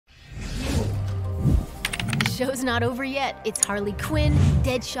show's not over yet. It's Harley Quinn,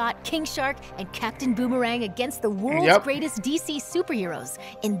 Deadshot, King Shark, and Captain Boomerang against the world's greatest DC superheroes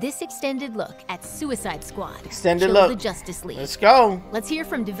in this extended look at Suicide Squad. Extended Kill look. the Justice League. Let's go. Let's hear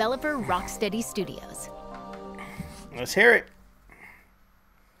from developer Rocksteady Studios. Let's hear it.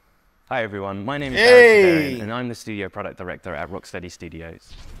 Hi everyone, my name is Darren, and I'm the studio product director at Rocksteady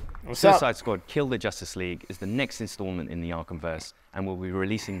Studios. Suicide Squad Kill the Justice League is the next installment in the Arkhamverse and will be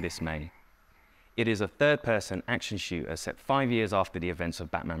releasing this May. It is a third-person action shooter set 5 years after the events of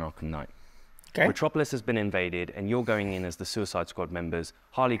Batman Arkham Knight. Metropolis has been invaded and you're going in as the Suicide Squad members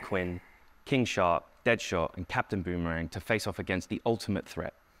Harley Quinn, King Shark, Deadshot, and Captain Boomerang to face off against the ultimate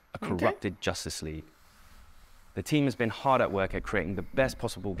threat, a corrupted Justice League. The team has been hard at work at creating the best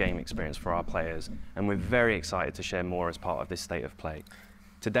possible game experience for our players, and we're very excited to share more as part of this state of play.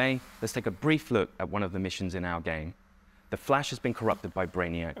 Today, let's take a brief look at one of the missions in our game. The Flash has been corrupted by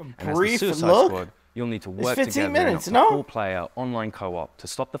Brainiac, and as the Suicide Squad, you'll need to work together in a full-player online co-op to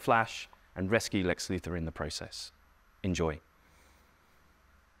stop the Flash and rescue Lex Luthor in the process. Enjoy.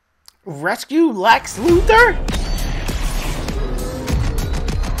 Rescue Lex Luthor?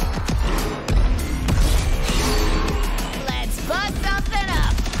 Bug something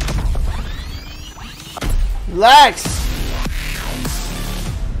up. Lex!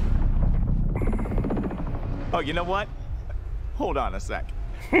 Oh, you know what? Hold on a sec.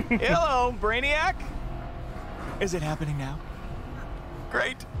 Hello, Brainiac? Is it happening now?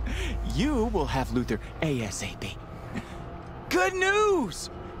 Great. You will have Luthor ASAP. Good news!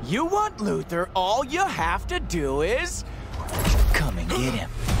 You want Luthor, all you have to do is come and get him.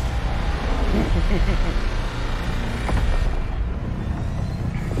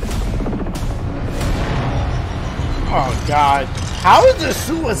 Oh God! How is the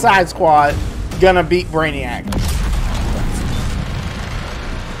Suicide Squad gonna beat Brainiac?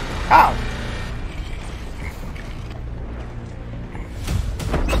 How?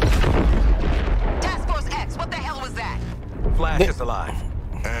 Task Force X, what the hell was that? Flash is alive.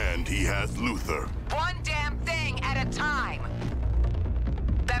 And he has Luthor. One damn thing at a time.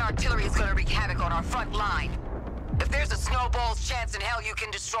 That artillery is gonna wreak havoc on our front line. If there's a snowball's chance in hell you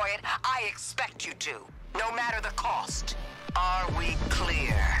can destroy it, I expect you to. No matter the cost. Are we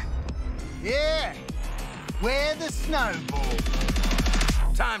clear? Yeah. Where the snowball?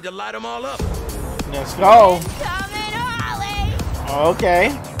 Time to light them all up. Let's go. Coming, Harley.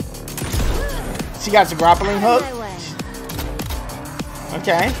 Okay. She got the grappling hook.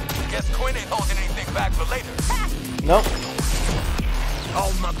 Okay. Guess Quinn ain't holding anything back for later. Nope.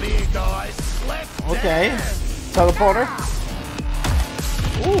 Hold my beer, guys. Let's dance. Teleporter.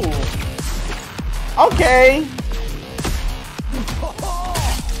 Ooh. Okay.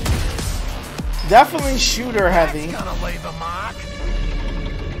 Definitely shooter heavy. That's gonna leave a mark.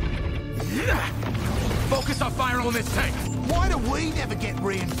 Focus our fire on this tank. Why do we never get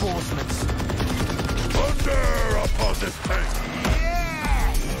reinforcements? Thunder upon this tank.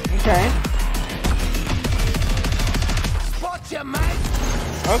 Yeah. Okay. Spot you, mate.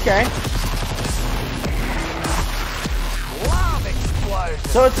 Okay. Love explosion.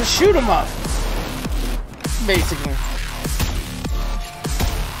 So it's a shoot 'em up, basically.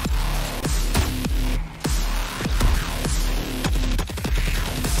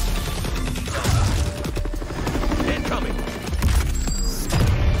 Incoming.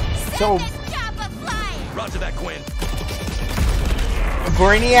 So Roger that, Quinn.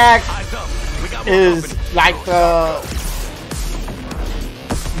 Brainiac Eyes up. We got more is company. like the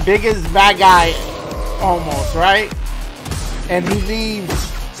biggest bad guy, almost, right? And he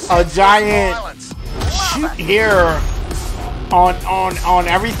leaves a giant shoot here on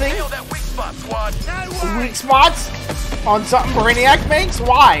everything. Nail that weak spot, squad. Weak spots on something Brainiac makes?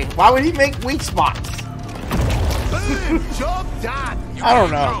 Why? Why would he make weak spots? Boom. Job done. I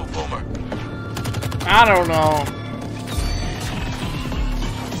don't know. Through, Boomer. I don't know.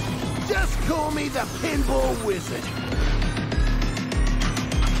 Just call me the pinball wizard.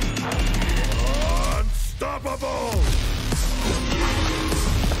 Unstoppable!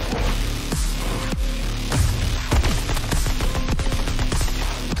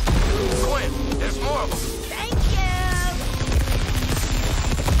 Quinn, there's more of them. Thank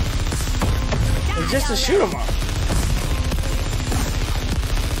you. It's just a shoot 'em up.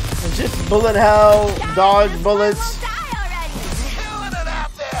 It's just bullet hell, dodge bullets. Killing it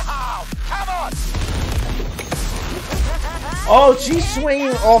out there, Hal. Come on. Oh, she's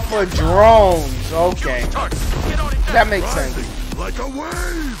swinging off of drones. Okay, that makes sense. Like a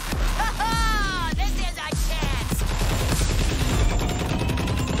wave! This is our chance.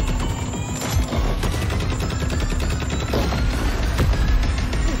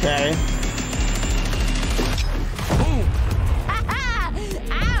 Okay.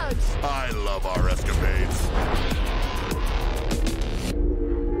 awaits.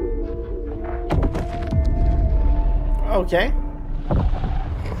 Okay.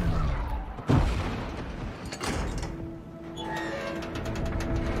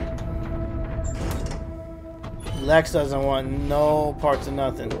 Lex doesn't want no parts of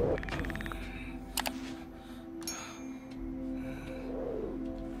nothing.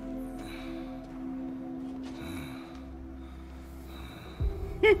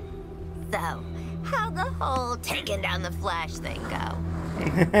 So, how'd the whole taking down the Flash thing go?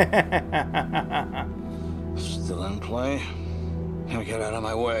 Still in play? Now get out of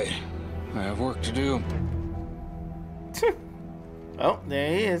my way. I have work to do. Oh,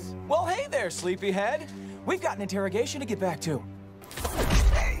 there he is. Well, hey there, sleepyhead. We've got an interrogation to get back to.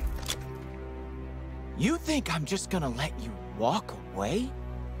 Hey. You think I'm just gonna let you walk away?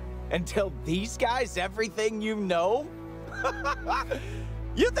 And tell these guys everything you know?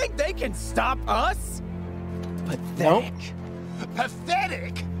 You think they can stop us? Pathetic. Nope.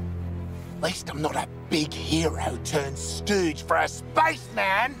 Pathetic? At least I'm not a big hero turned stooge for a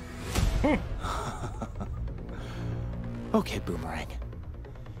spaceman. Okay, Boomerang.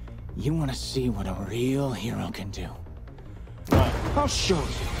 You want to see what a real hero can do? I'll show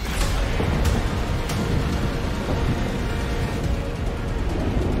you.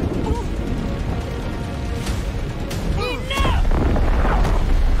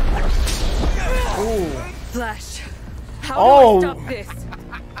 Flash, how do I stop this?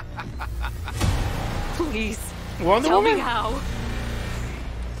 Please, Wonder tell Woman? me how.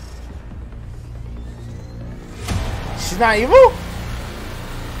 She's not evil?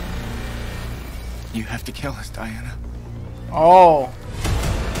 You have to kill us, Diana. Oh.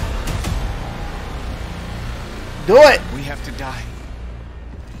 Do it! We have to die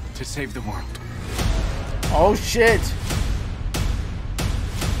to save the world. Oh shit.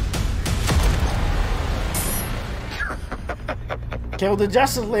 Kill the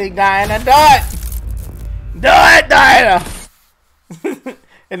Justice League, Diana. Do it! Do it, Diana!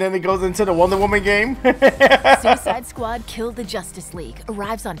 And then it goes into the Wonder Woman game. Suicide Squad Kill the Justice League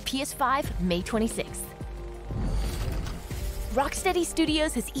arrives on PS5 May 26th. Rocksteady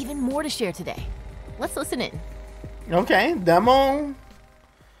Studios has even more to share today. Let's listen in. Okay, demo,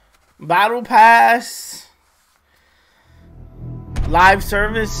 battle pass, live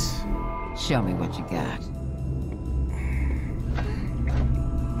service. Show me what you got.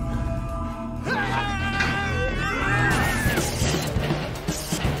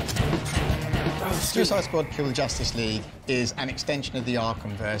 Suicide Squad Kill the Justice League is an extension of the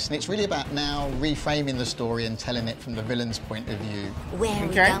Arkhamverse, and it's really about now reframing the story and telling it from the villain's point of view. Where are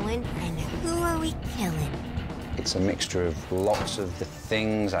we going, and who are we killing? It's a mixture of lots of the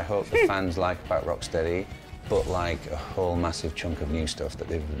things I hope the fans like about Rocksteady, but like a whole massive chunk of new stuff that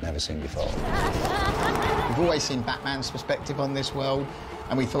they've never seen before. We've always seen Batman's perspective on this world,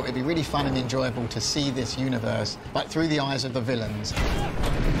 and we thought it'd be really fun and enjoyable to see this universe, but through the eyes of the villains.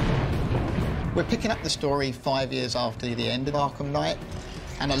 We're picking up the story 5 years after the end of Arkham Knight,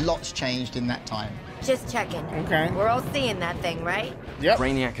 and a lot's changed in that time. Just checking. Okay. We're all seeing that thing, right? Yep.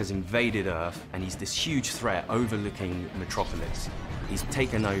 Brainiac has invaded Earth, and he's this huge threat overlooking Metropolis. He's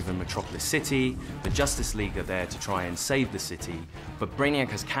taken over Metropolis City. The Justice League are there to try and save the city, but Brainiac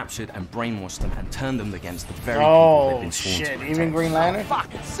has captured and brainwashed them and turned them against the very people they've been sworn to protect. Even Green Lantern?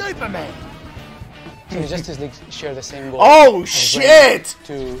 Fucking Superman! So the Justice League share the same goal. Oh shit!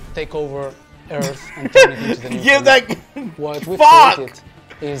 To take over Earth and turn it into the new Give that. What we've Fuck! created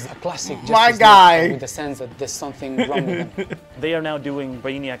is a classic Justice My League guy! with the sense that there's something wrong with them. They are now doing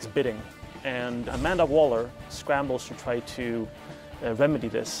Brainiac's bidding, and Amanda Waller scrambles to try to remedy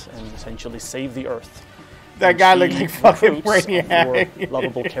this and essentially save the Earth. That guy looked like fucking Brainiac. More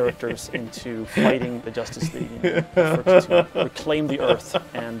lovable characters into fighting the Justice League in an effort to reclaim the Earth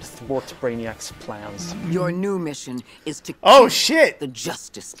and thwart Brainiac's plans. Your new mission is to kill the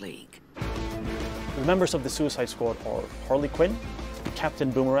Justice League. The members of the Suicide Squad are Harley Quinn,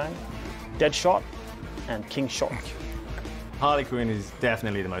 Captain Boomerang, Deadshot, and King Shark. Harley Quinn is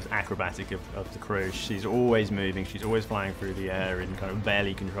definitely the most acrobatic of the crew. She's always moving, she's always flying through the air in kind of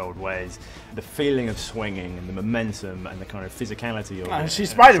barely controlled ways. The feeling of swinging and the momentum and the kind of physicality of it.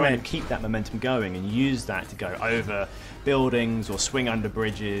 She's Spider-Man. Trying to keep that momentum going and use that to go over buildings or swing under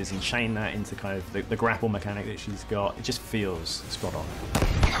bridges and chain that into kind of the grapple mechanic that she's got. It just feels spot on.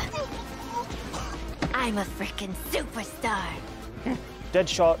 I'm a freaking superstar.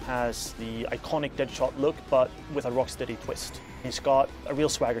 Deadshot has the iconic Deadshot look, but with a Rocksteady twist. He's got a real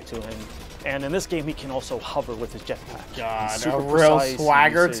swagger to him. And in this game, he can also hover with his jetpack. God, a real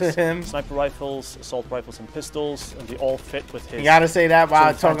swagger to him. Sniper rifles, assault rifles, and pistols, and they all fit with his... You gotta say that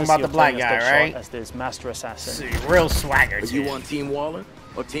while talking about the black guy, right? As this master assassin. Real swagger to him. You want Team Waller?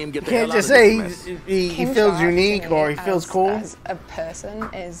 Or Team Get the Can't hell just out of say this mess? he feels unique or he feels cool. As a person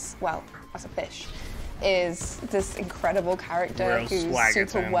is, well, as a fish, is this incredible character who's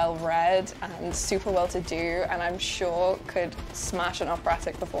super well read and super well to do, and I'm sure could smash an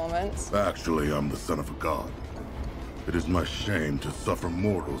operatic performance. Actually, I'm the son of a god. It is my shame to suffer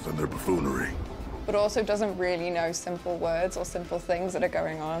mortals and their buffoonery. But also doesn't really know simple words or simple things that are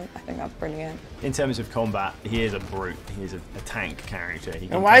going on. I think that's brilliant. In terms of combat, he is a brute. He is a tank character. He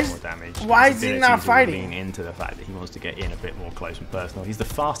can and why take more damage. Why is he not fighting? Lean into the fact that he wants to get in a bit more close and personal. He's the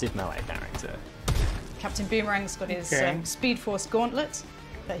fastest melee character. Captain Boomerang's got his Speed Force Gauntlet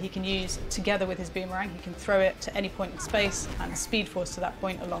that he can use together with his boomerang. He can throw it to any point in space and Speed Force to that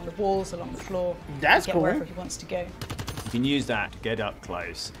point along the walls, along the floor. That's get cool. Wherever he wants to go. You can use that to get up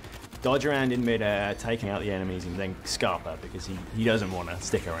close, dodge around in midair, taking out the enemies, and then scarper because he doesn't want to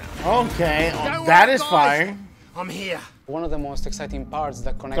stick around. Okay, that is fine. I'm here. One of the most exciting parts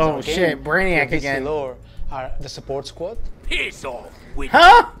that connects Oh our shit, game Brainiac to DC again. lore are the support squad. Piss off.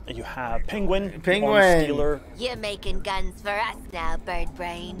 Huh? You have Penguin, Penguin. Stealer, You're making guns for us now, Bird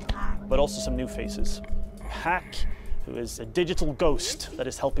Brain. but also some new faces. Hack, who is a digital ghost that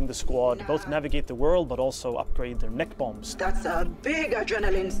is helping the squad both navigate the world but also upgrade their neck bombs. That's a big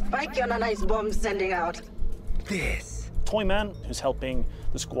adrenaline spike on a nice bomb sending out. This. Toyman, who's helping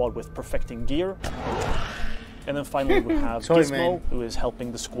the squad with perfecting gear. And then finally we have Gizmo, who is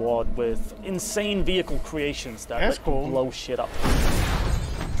helping the squad with insane vehicle creations that let you blow shit up.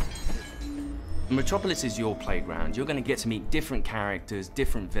 Metropolis is your playground. You're going to get to meet different characters,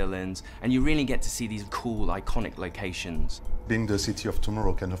 different villains, and you really get to see these cool, iconic locations. Being the city of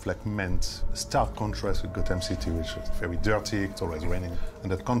tomorrow kind of like meant a stark contrast with Gotham City, which is very dirty, it's always raining.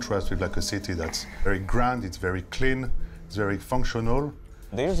 And that contrast with like a city that's very grand, it's very clean, it's very functional.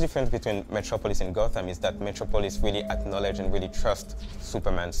 The huge difference between Metropolis and Gotham is that Metropolis really acknowledge and really trust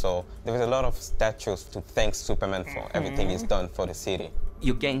Superman. So there is a lot of statues to thank Superman for everything he's done for the city.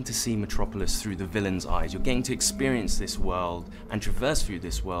 You're getting to see Metropolis through the villains' eyes. You're getting to experience this world and traverse through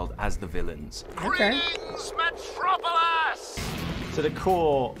this world as the villains. Greetings, Metropolis! So the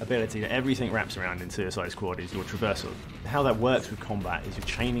core ability that everything wraps around in Suicide Squad is your traversal. How that works with combat is you're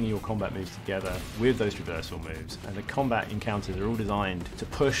chaining your combat moves together with those traversal moves, and the combat encounters are all designed to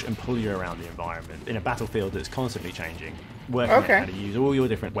push and pull you around the environment in a battlefield that's constantly changing. Working out how to use all your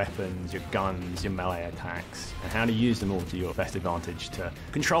different weapons, your guns, your melee attacks, and how to use them all to your best advantage to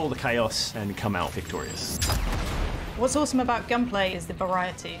control the chaos and come out victorious. What's awesome about gunplay is the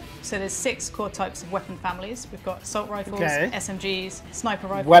variety. So there's 6 core types of weapon families. We've got assault rifles, SMGs, sniper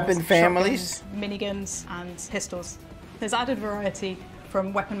rifles, weapon families, shotguns, miniguns, and pistols. There's added variety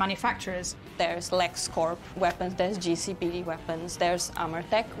from weapon manufacturers. There's LexCorp weapons, there's GCPD weapons, there's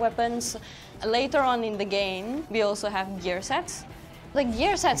Armortech weapons. Later on in the game, we also have gear sets. The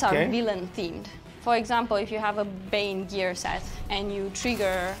gear sets are villain themed. For example, if you have a Bane gear set and you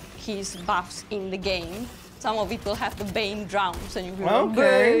trigger his buffs in the game, some of it will have the Bane drums and you hear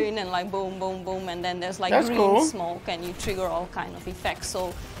Bane and like boom, boom, boom, and then there's like green smoke and you trigger all kind of effects.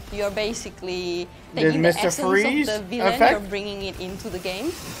 So you're basically taking the essence of the villain, you're bringing it into the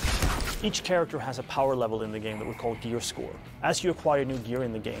game. Each character has a power level in the game that we call gear score. As you acquire new gear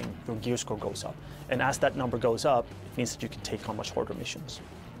in the game, your gear score goes up. And as that number goes up, it means that you can take on much harder missions.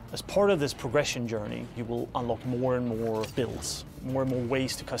 As part of this progression journey, you will unlock more and more builds, more and more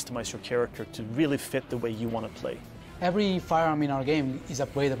ways to customize your character to really fit the way you want to play. Every firearm in our game is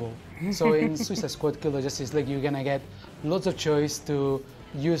upgradable. So in Suicide Squad Kill the Justice League, you're gonna get lots of choice to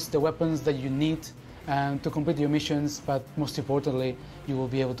use the weapons that you need to complete your missions, but most importantly, you will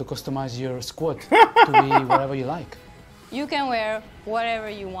be able to customize your squad to be whatever you like. You can wear whatever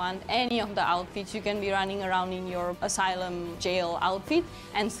you want, any of the outfits. You can be running around in your asylum jail outfit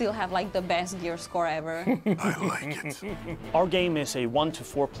and still have like the best gear score ever. I like it. Our game is a 1 to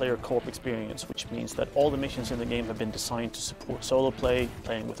 4 player co-op experience, which means that all the missions in the game have been designed to support solo play,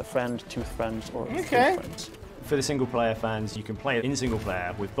 playing with a friend, 2 friends, or 3 friends. For the single-player fans, you can play it in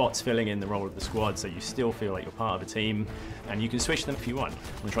single-player with bots filling in the role of the squad, so you still feel like you're part of a team, and you can switch them if you want.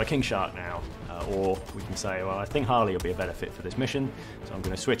 I'm going to try King Shark now, or we can say, well, I think Harley will be a better fit for this mission, so I'm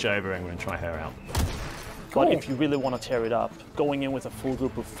going to switch over and I'm going to try her out. But if you really want to tear it up, going in with a full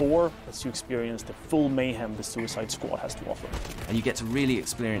group of 4 lets you experience the full mayhem the Suicide Squad has to offer. And you get to really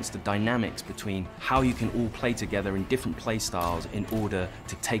experience the dynamics between how you can all play together in different play styles in order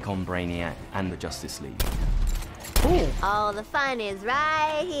to take on Brainiac and the Justice League. All the fun is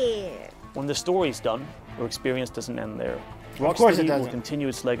right here. When the story's done, your experience doesn't end there. Of course it Rocksteady will doesn't. continue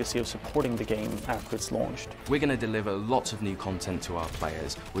its legacy of supporting the game after it's launched. We're going to deliver lots of new content to our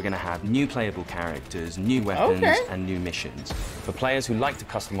players. We're going to have new playable characters, new weapons, and new missions. For players who like to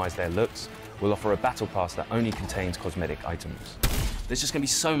customize their looks, we'll offer a battle pass that only contains cosmetic items. There's just going to be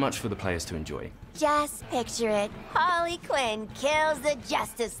so much for the players to enjoy. Just picture it. Harley Quinn kills the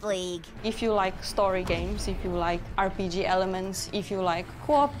Justice League. If you like story games, if you like RPG elements, if you like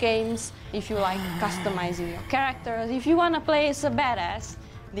co-op games, if you like customizing your characters, if you want to play as a badass,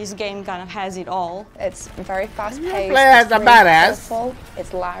 this game kind of has it all. It's very fast-paced. Play as a badass. Colorful,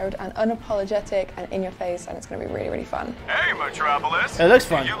 it's loud and unapologetic and in your face, and it's going to be really, really fun. Hey, Metropolis. It looks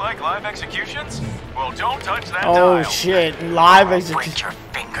fun. Do you like live executions? Well, don't touch that Oh dial. shit! Live executions. Break your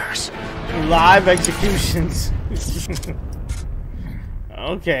fingers. Live executions.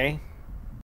 Okay.